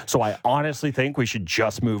it. So I honestly think we should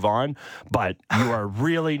just move on, but you are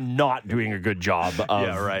really not doing a good job of,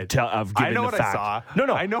 of giving I know the what fact. I saw.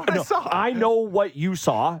 No, I know what I saw. I know what you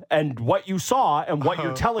saw, and what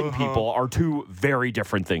you're telling people are two very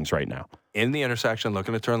different things right now. In the intersection,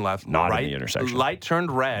 looking to turn left. Not right, in the intersection. Light turned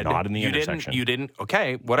red. Not in the intersection. You didn't.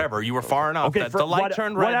 Okay, whatever. You were far enough. Okay, that the light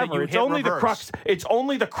turned red. Whatever. That you it's hit only reverse. the crux. It's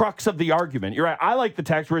only the crux of the argument. You're right. I like the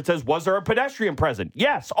text where it says, "Was there a pedestrian present?"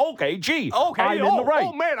 Yes. Okay. Gee. Okay. I'm in the right.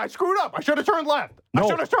 Oh man, I screwed up. I should have turned left. No. I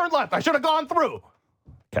should have turned left. I should have gone through.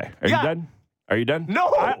 Okay. Are you done? Are you done?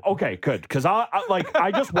 No. Okay, good. Because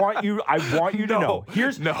I just want you. I want you to know.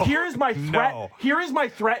 Here's my threat. No. Here is my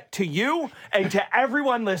threat to you and to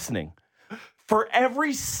everyone listening. For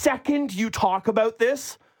every second you talk about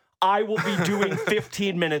this, I will be doing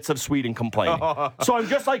 15 minutes of Sweden complaining. So I'm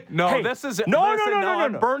just like, No, hey, this is no.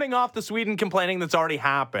 I'm burning off the Sweden complaining that's already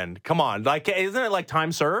happened. Come on, like, isn't it like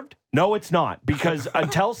time served? No, it's not. Because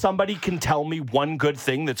until somebody can tell me one good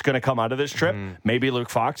thing that's going to come out of this trip, maybe Luke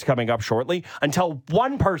Fox coming up shortly, until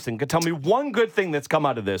one person can tell me one good thing that's come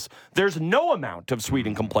out of this, there's no amount of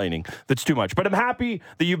Sweden complaining that's too much. But I'm happy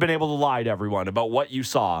that you've been able to lie to everyone about what you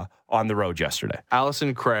saw on the road yesterday.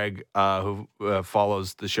 Allison Craig, who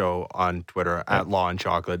follows the show on Twitter at Law and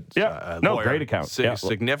Chocolate. Lawyer, great account.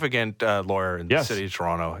 Significant lawyer in the city of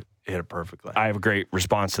Toronto. Hit it perfectly. I have a great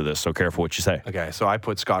response to this, so careful what you say. Okay, so I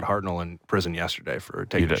put Scott Hartnell in prison yesterday for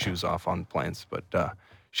taking his shoes off on planes, but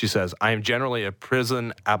she says, I am generally a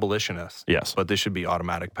prison abolitionist. Yes. But this should be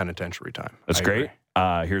automatic penitentiary time. That's great.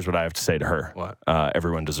 Here's what I have to say to her. What?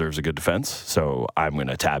 Everyone deserves a good defense, so I'm going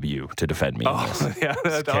to tab you to defend me. Yeah,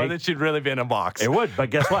 that should really be in a box. It would,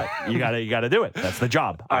 but guess what? You gotta do it. That's the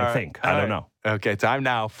job, I think. I don't know. Okay, time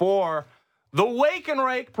now for the Wake and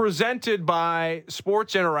Rake presented by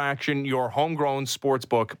Sports Interaction, your homegrown sports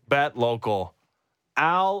book. Bet local.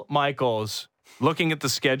 Al Michaels looking at the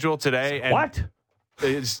schedule today and what?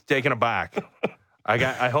 Is taken aback.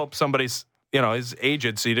 I hope somebody's, his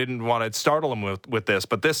agent, so he didn't want to startle him with this,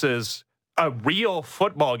 but this is a real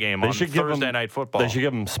football game on Thursday Night Football. They should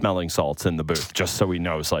give him smelling salts in the booth just so he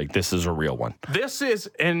knows, this is a real one. This is,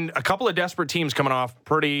 and a couple of desperate teams coming off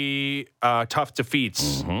pretty tough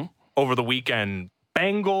defeats over the weekend.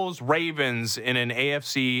 Bengals, Ravens in an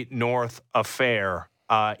AFC North affair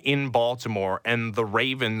in Baltimore, and the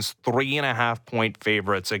Ravens 3.5-point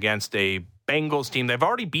favorites against a Bengals team they've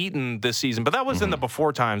already beaten this season, but that was in the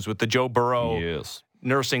before times with the Joe Burrow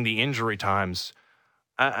nursing the injury times.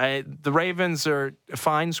 The Ravens are a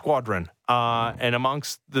fine squadron and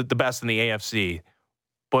amongst the best in the AFC.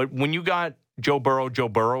 But when you got Joe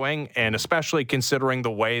Burrowing, and especially considering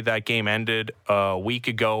the way that game ended a week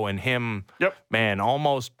ago and him,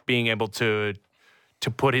 almost being able to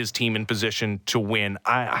put his team in position to win,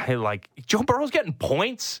 I like Joe Burrow's getting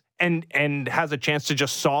points and has a chance to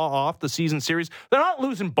just saw off the season series. They're not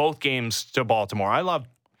losing both games to Baltimore.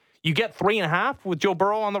 You get 3.5 with Joe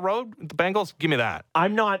Burrow on the road with the Bengals? Give me that.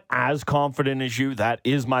 I'm not as confident as you. That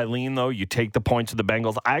is my lean, though. You take the points of the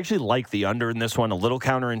Bengals. I actually like the under in this one. A little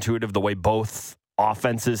counterintuitive the way both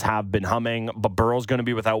offenses have been humming, but Burrow's going to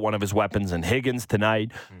be without one of his weapons and Higgins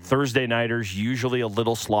tonight. Thursday nighters usually a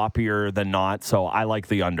little sloppier than not, so I like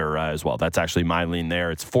the under as well. That's actually my lean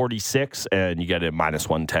there. It's 46, and you get it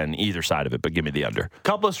 -110 either side of it, but give me the under.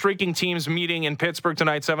 Couple of streaking teams meeting in Pittsburgh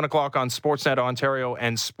tonight, 7 o'clock on Sportsnet Ontario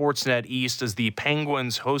and Sportsnet East, as the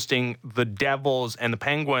Penguins hosting the Devils, and the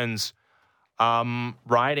Penguins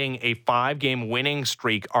riding a 5-game winning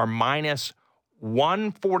streak are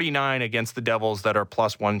 -149 against the Devils that are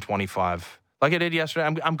 +125. Like I did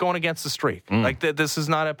yesterday, I'm going against the streak. This is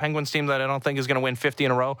not a Penguins team that I don't think is going to win 50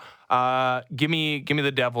 in a row. Give me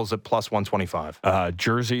the Devils at +125.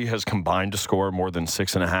 Jersey has combined to score more than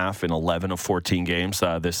 6.5 in 11 of 14 games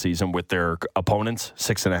this season with their opponents.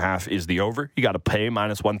 6.5 is the over. You got to pay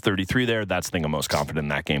 -133 there. That's the thing I'm most confident in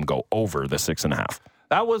that game. Go over the 6.5.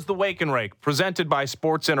 That was the Wake and Rake, presented by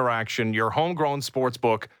Sports Interaction, your homegrown sports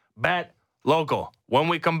book. Bet local. When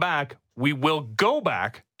we come back, we will go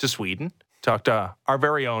back to Sweden. Talk to our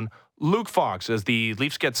very own Luke Fox as the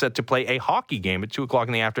Leafs get set to play a hockey game at 2 o'clock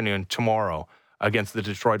in the afternoon tomorrow against the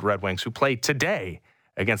Detroit Red Wings, who play today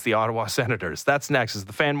against the Ottawa Senators. That's next as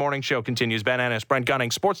the Fan Morning Show continues. Ben Ennis, Brent Gunning,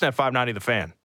 Sportsnet 590 The Fan.